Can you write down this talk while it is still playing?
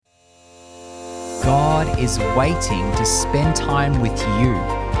God is waiting to spend time with you.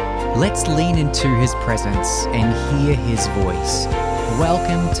 Let's lean into His presence and hear His voice.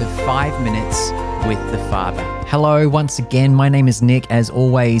 Welcome to 5 Minutes with the Father. Hello, once again, my name is Nick. As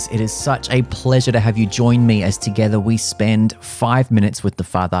always, it is such a pleasure to have you join me as together we spend 5 minutes with the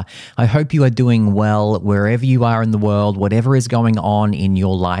Father. I hope you are doing well wherever you are in the world, whatever is going on in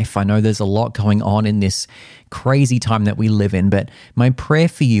your life. I know there's a lot going on in this crazy time that we live in, but my prayer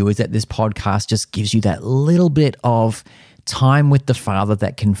for you is that this podcast just gives you that little bit of time with the Father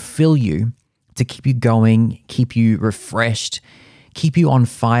that can fill you to keep you going, keep you refreshed, keep you on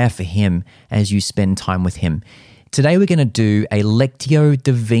fire for Him as you spend time with Him. Today we're going to do a Lectio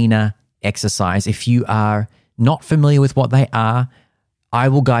Divina exercise. If you are not familiar with what they are, I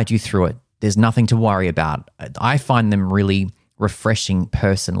will guide you through it. There's nothing to worry about. I find them really refreshing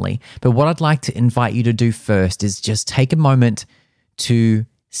personally. But what I'd like to invite you to do first is just take a moment to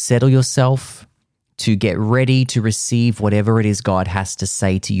settle yourself, to get ready to receive whatever it is God has to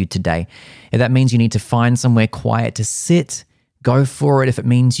say to you today. If that means you need to find somewhere quiet to sit, go for it. If it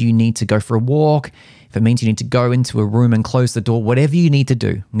means you need to go for a walk, if it means you need to go into a room and close the door, whatever you need to do,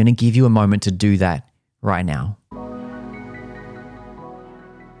 I'm going to give you a moment to do that right now.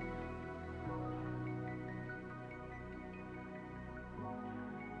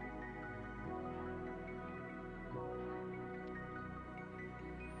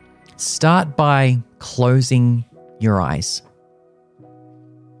 Start by closing your eyes.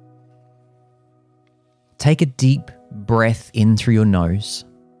 Take a deep breath in through your nose,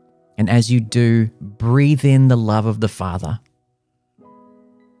 and as you do, breathe in the love of the Father,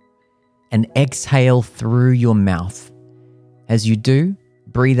 and exhale through your mouth. As you do,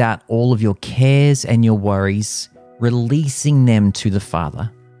 breathe out all of your cares and your worries, releasing them to the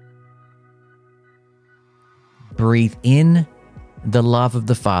Father. Breathe in the love of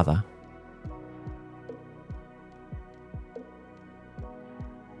the Father.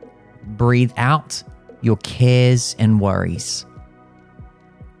 Breathe out your cares and worries.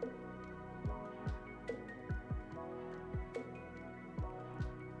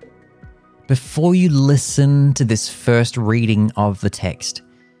 Before you listen to this first reading of the text,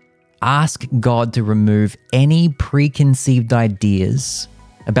 ask God to remove any preconceived ideas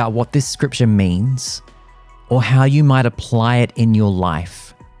about what this scripture means or how you might apply it in your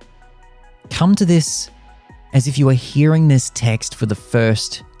life. Come to this as if you are hearing this text for the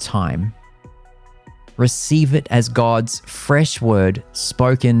first time. Receive it as God's fresh word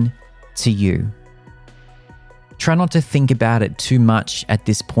spoken to you. Try not to think about it too much at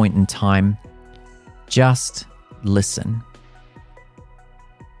this point in time. Just listen.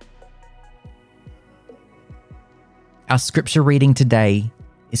 Our scripture reading today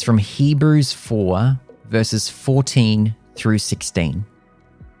is from Hebrews 4, verses 14 through 16.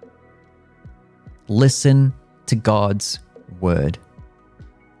 Listen to God's word.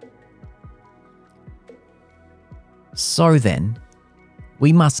 So then,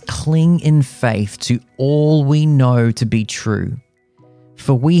 we must cling in faith to all we know to be true,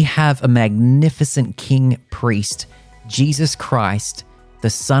 for we have a magnificent King Priest, Jesus Christ, the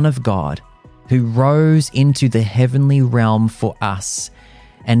Son of God, who rose into the heavenly realm for us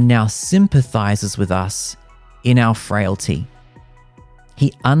and now sympathizes with us in our frailty.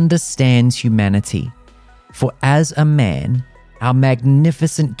 He understands humanity, for as a man, our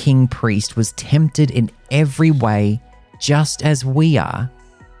magnificent King Priest was tempted in every way just as we are,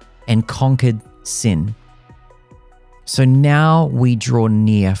 and conquered sin. So now we draw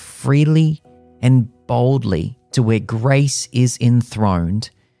near freely and boldly to where grace is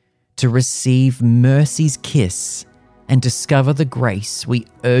enthroned, to receive mercy's kiss and discover the grace we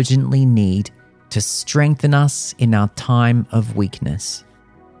urgently need to strengthen us in our time of weakness.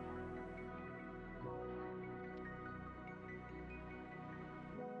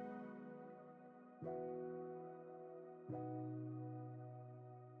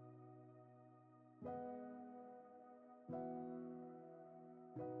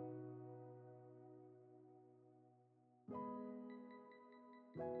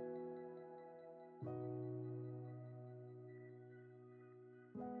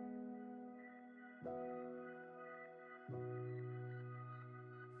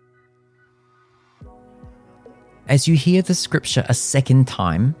 As you hear the scripture a second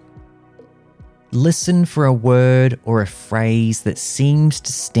time, listen for a word or a phrase that seems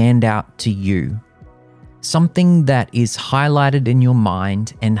to stand out to you. Something that is highlighted in your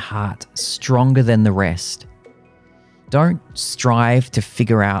mind and heart stronger than the rest. Don't strive to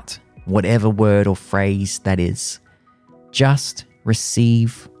figure out whatever word or phrase that is. Just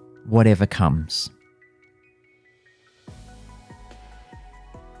receive whatever comes.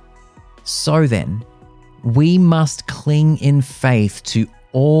 So then, we must cling in faith to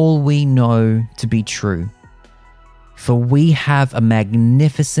all we know to be true. For we have a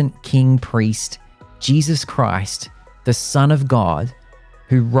magnificent King Priest, Jesus Christ, the Son of God,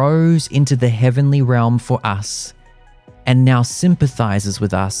 who rose into the heavenly realm for us and now sympathizes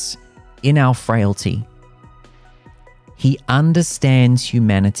with us in our frailty. He understands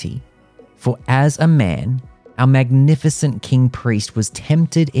humanity, for as a man, our magnificent King Priest was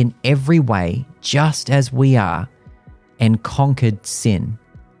tempted in every way, just as we are, and conquered sin.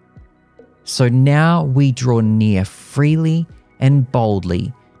 So now we draw near freely and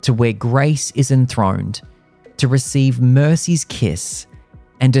boldly to where grace is enthroned, to receive mercy's kiss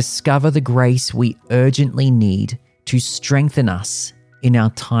and discover the grace we urgently need to strengthen us in our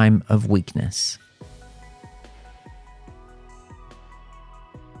time of weakness.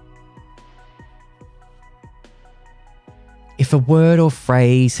 If a word or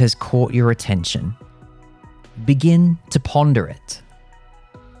phrase has caught your attention, begin to ponder it.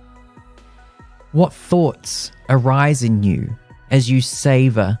 What thoughts arise in you as you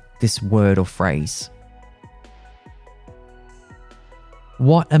savor this word or phrase?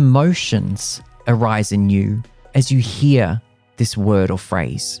 What emotions arise in you as you hear this word or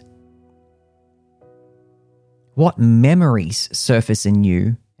phrase? What memories surface in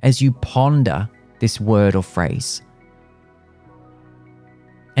you as you ponder this word or phrase?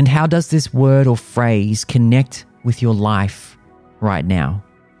 And how does this word or phrase connect with your life right now?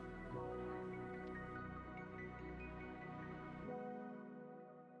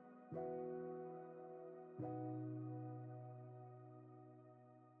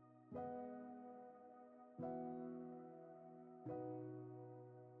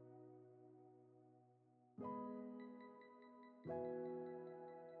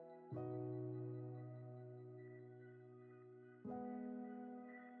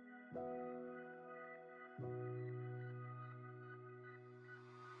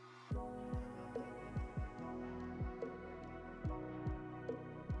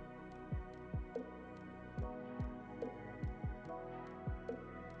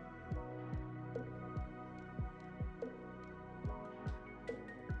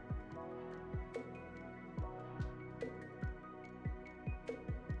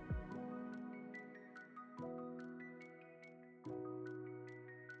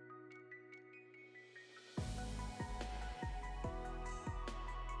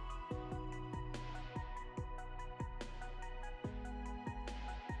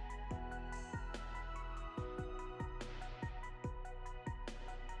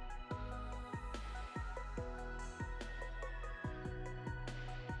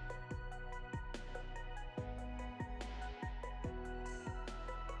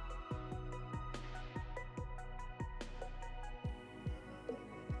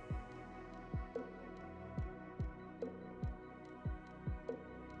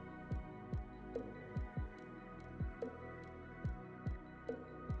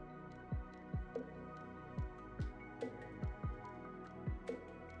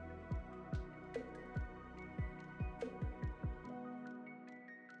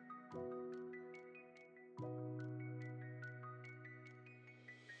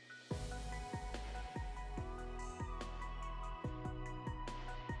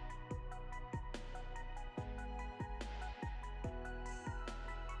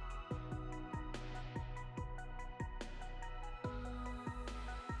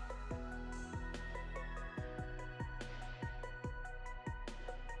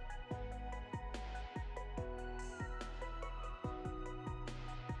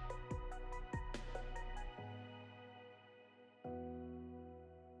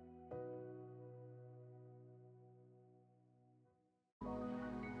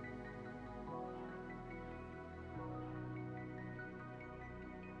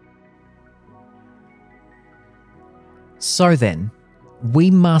 So then,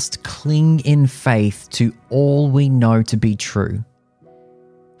 we must cling in faith to all we know to be true.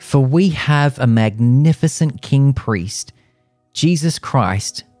 For we have a magnificent King Priest, Jesus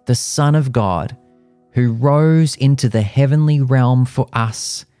Christ, the Son of God, who rose into the heavenly realm for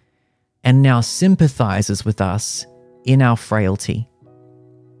us and now sympathizes with us in our frailty.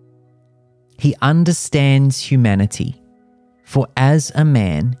 He understands humanity, for as a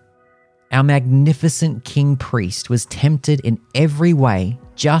man, our magnificent King Priest was tempted in every way,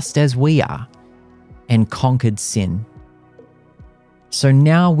 just as we are, and conquered sin. So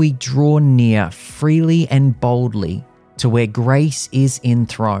now we draw near freely and boldly to where grace is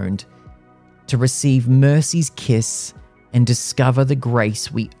enthroned, to receive mercy's kiss and discover the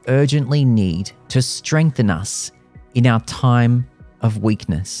grace we urgently need to strengthen us in our time of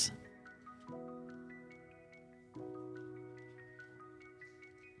weakness.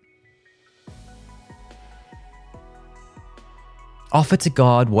 Offer to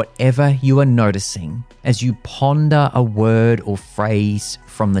God whatever you are noticing as you ponder a word or phrase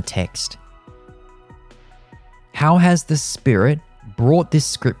from the text. How has the Spirit brought this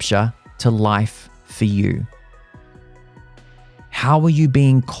scripture to life for you? How are you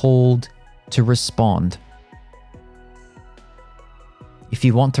being called to respond? If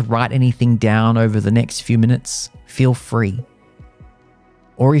you want to write anything down over the next few minutes, feel free.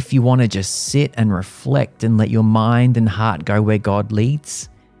 Or if you want to just sit and reflect and let your mind and heart go where God leads,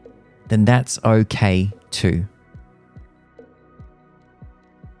 then that's okay too.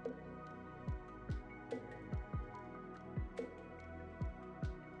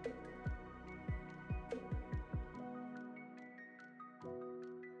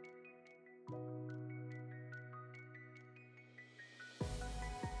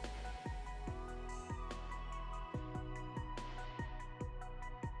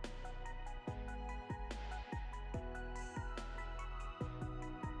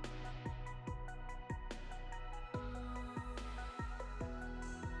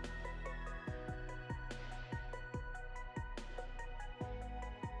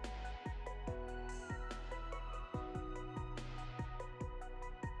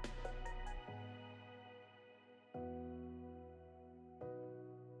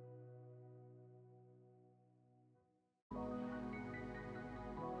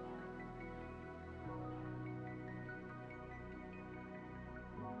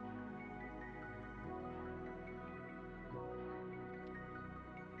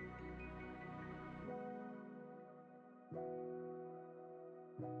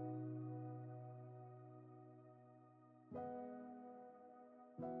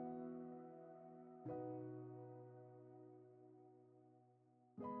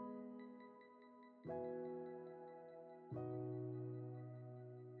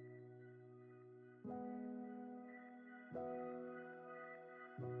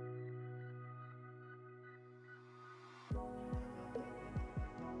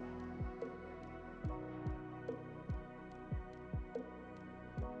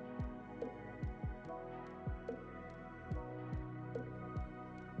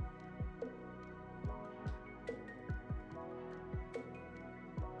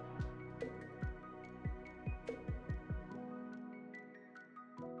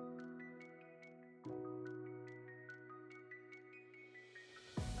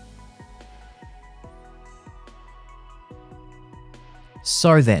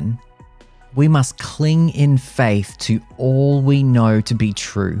 So then, we must cling in faith to all we know to be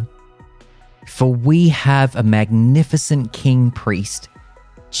true. For we have a magnificent King Priest,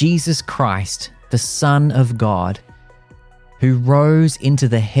 Jesus Christ, the Son of God, who rose into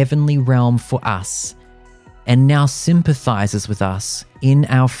the heavenly realm for us and now sympathizes with us in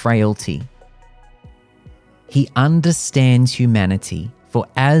our frailty. He understands humanity, for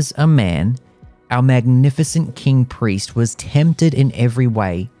as a man, our magnificent King Priest was tempted in every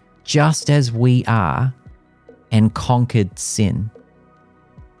way, just as we are, and conquered sin.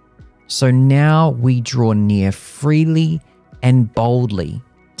 So now we draw near freely and boldly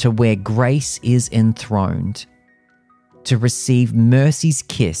to where grace is enthroned, to receive mercy's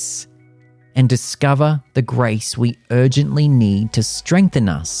kiss and discover the grace we urgently need to strengthen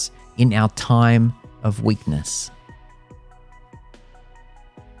us in our time of weakness.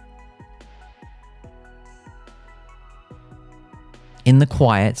 In the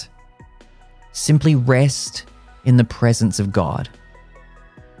quiet, simply rest in the presence of God.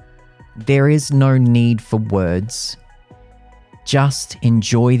 There is no need for words. Just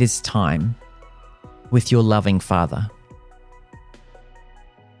enjoy this time with your loving Father.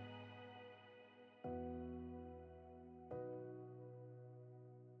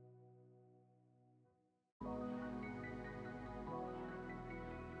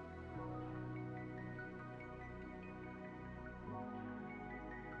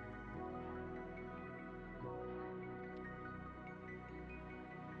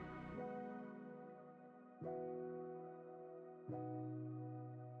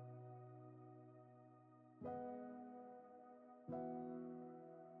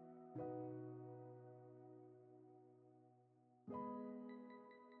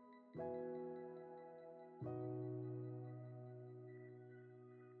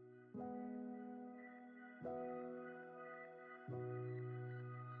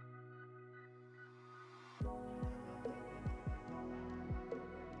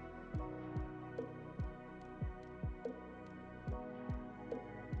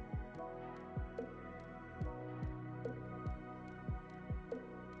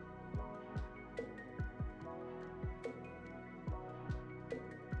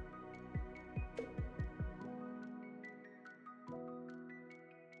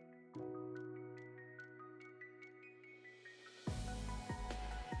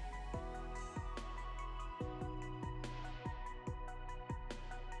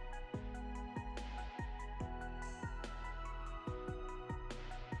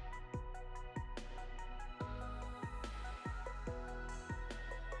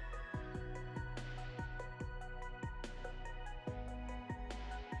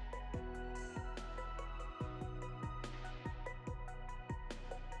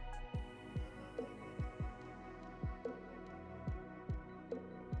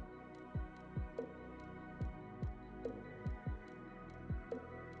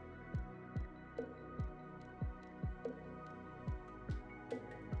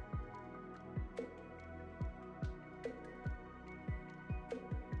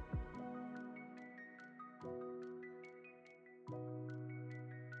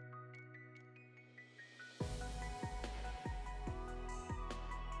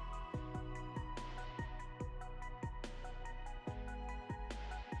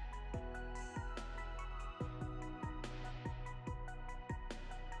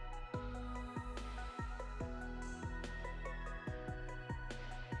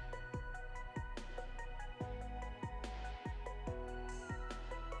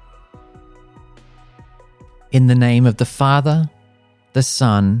 In the name of the Father, the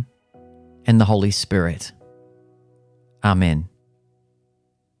Son, and the Holy Spirit. Amen.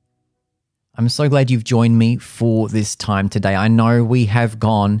 I'm so glad you've joined me for this time today. I know we have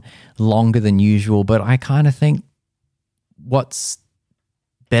gone longer than usual, but I kind of think what's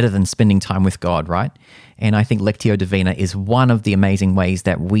better than spending time with God, right? And I think Lectio Divina is one of the amazing ways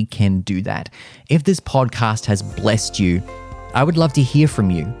that we can do that. If this podcast has blessed you, I would love to hear from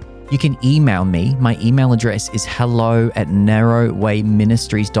you. You can email me. My email address is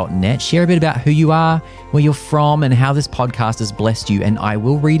hello@narrowwayministries.net. Share a bit about who you are, where you're from, and how this podcast has blessed you, and I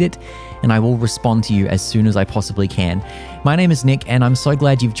will read it and I will respond to you as soon as I possibly can. My name is Nick, and I'm so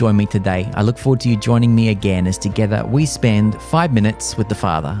glad you've joined me today. I look forward to you joining me again as together we spend 5 minutes with the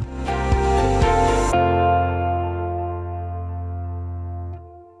Father.